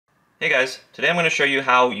Hey guys, today I'm going to show you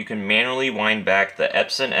how you can manually wind back the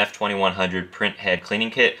Epson F2100 print head cleaning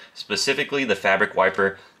kit, specifically the fabric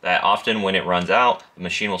wiper that often when it runs out, the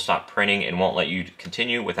machine will stop printing and won't let you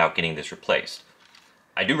continue without getting this replaced.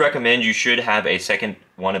 I do recommend you should have a second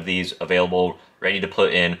one of these available ready to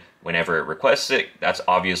put in whenever it requests it. That's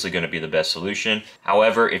obviously going to be the best solution.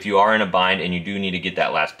 However, if you are in a bind and you do need to get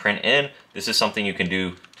that last print in, this is something you can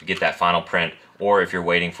do to get that final print, or if you're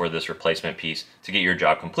waiting for this replacement piece to get your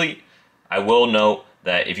job complete. I will note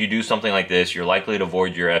that if you do something like this, you're likely to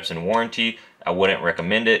void your Epson warranty. I wouldn't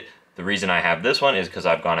recommend it. The reason I have this one is because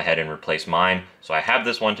I've gone ahead and replaced mine. So I have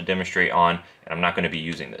this one to demonstrate on, and I'm not going to be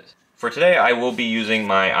using this. For today, I will be using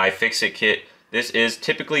my iFixit kit. This is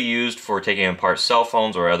typically used for taking apart cell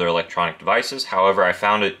phones or other electronic devices. However, I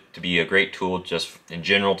found it to be a great tool just in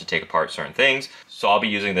general to take apart certain things. So I'll be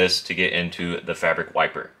using this to get into the fabric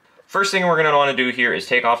wiper. First thing we're going to want to do here is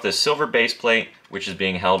take off this silver base plate, which is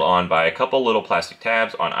being held on by a couple little plastic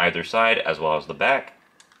tabs on either side as well as the back.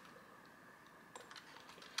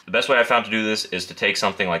 The best way I found to do this is to take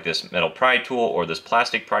something like this metal pry tool or this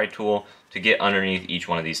plastic pry tool to get underneath each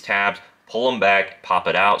one of these tabs, pull them back, pop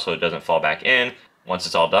it out so it doesn't fall back in. Once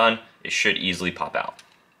it's all done, it should easily pop out.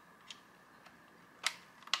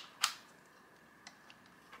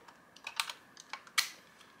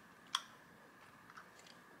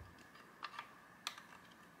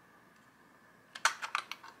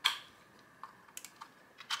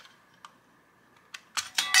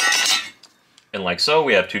 And like so,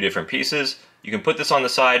 we have two different pieces. You can put this on the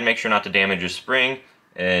side, make sure not to damage your spring,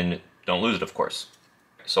 and don't lose it, of course.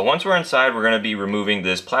 So once we're inside, we're going to be removing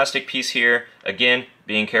this plastic piece here. Again,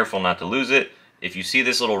 being careful not to lose it. If you see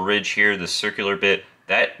this little ridge here, this circular bit,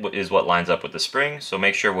 that is what lines up with the spring. So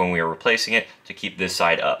make sure when we are replacing it to keep this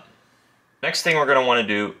side up. Next thing we're going to want to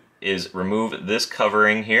do is remove this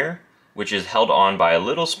covering here, which is held on by a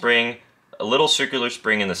little spring, a little circular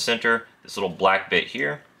spring in the center, this little black bit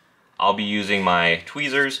here. I'll be using my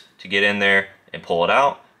tweezers to get in there and pull it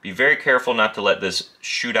out. Be very careful not to let this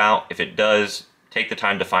shoot out. If it does, take the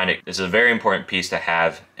time to find it. This is a very important piece to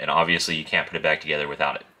have, and obviously you can't put it back together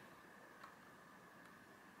without it.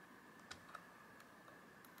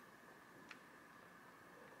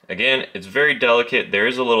 Again, it's very delicate. There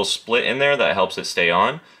is a little split in there that helps it stay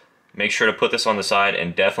on. Make sure to put this on the side,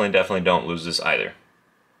 and definitely don't lose this either.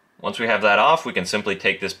 Once we have that off, we can simply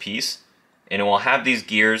take this piece, and it will have these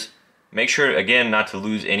gears. Make sure, again, not to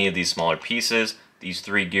lose any of these smaller pieces. These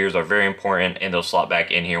three gears are very important, and they'll slot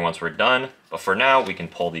back in here once we're done. But for now, we can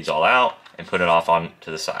pull these all out and put it off on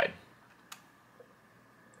to the side.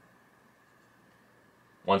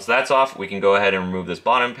 Once that's off, we can go ahead and remove this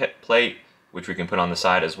bottom plate, which we can put on the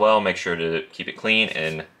side as well. Make sure to keep it clean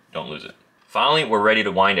and don't lose it. Finally, we're ready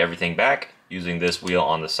to wind everything back using this wheel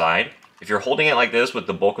on the side. If you're holding it like this with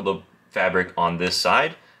the bulk of the fabric on this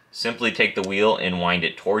side, simply take the wheel and wind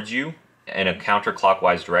it towards you in a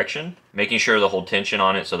counterclockwise direction, making sure to hold tension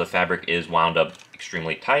on it so the fabric is wound up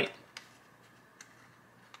extremely tight.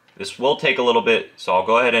 This will take a little bit, so I'll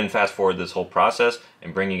go ahead and fast forward this whole process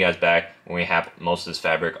and bring you guys back when we have most of this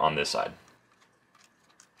fabric on this side.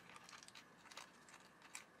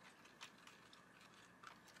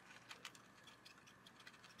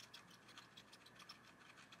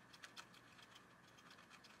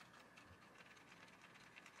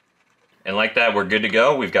 And like that, we're good to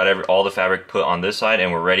go. We've got all the fabric put on this side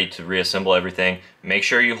and we're ready to reassemble everything. Make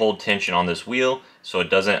sure you hold tension on this wheel so it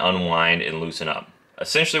doesn't unwind and loosen up.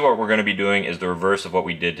 Essentially what we're going to be doing is the reverse of what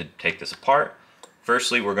we did to take this apart.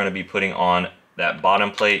 Firstly, we're going to be putting on that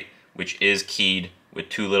bottom plate, which is keyed with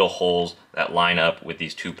two little holes that line up with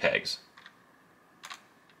these two pegs.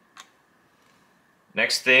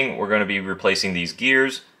 Next thing, we're going to be replacing these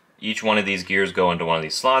gears. Each one of these gears go into one of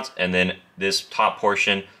these slots, and then this top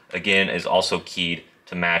portion again is also keyed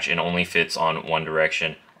to match and only fits on one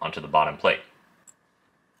direction onto the bottom plate.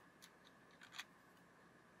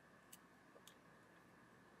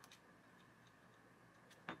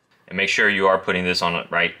 And make sure you are putting this on the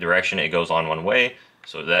right direction. It goes on one way,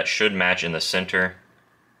 so that should match in the center.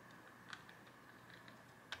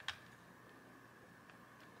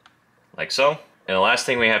 Like so. And the last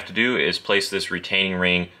thing we have to do is place this retaining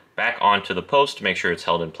ring back onto the post to make sure it's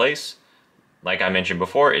held in place. Like I mentioned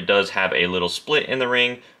before, it does have a little split in the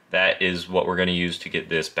ring. That is what we're going to use to get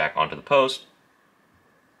this back onto the post.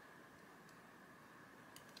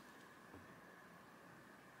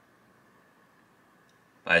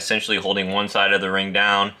 By essentially holding one side of the ring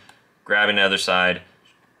down, grabbing the other side,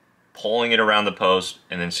 pulling it around the post,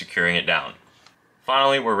 and then securing it down.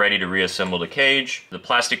 Finally, we're ready to reassemble the cage. The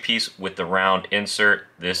plastic piece with the round insert,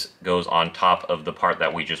 this goes on top of the part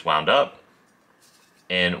that we just wound up.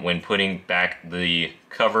 And when putting back the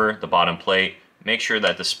cover, the bottom plate, make sure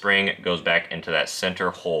that the spring goes back into that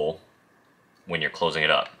center hole when you're closing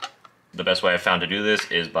it up. The best way I've found to do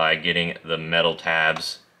this is by getting the metal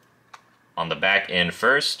tabs on the back end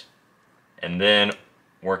first, and then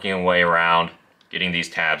working a way around getting these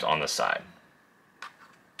tabs on the side.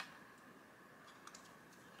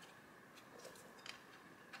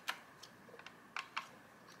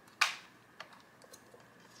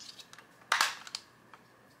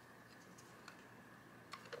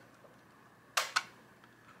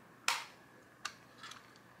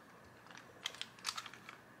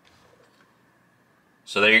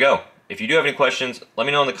 So there you go. If you do have any questions, let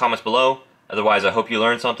me know in the comments below. Otherwise, I hope you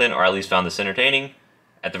learned something or at least found this entertaining.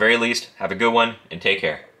 At the very least, have a good one and take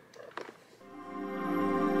care.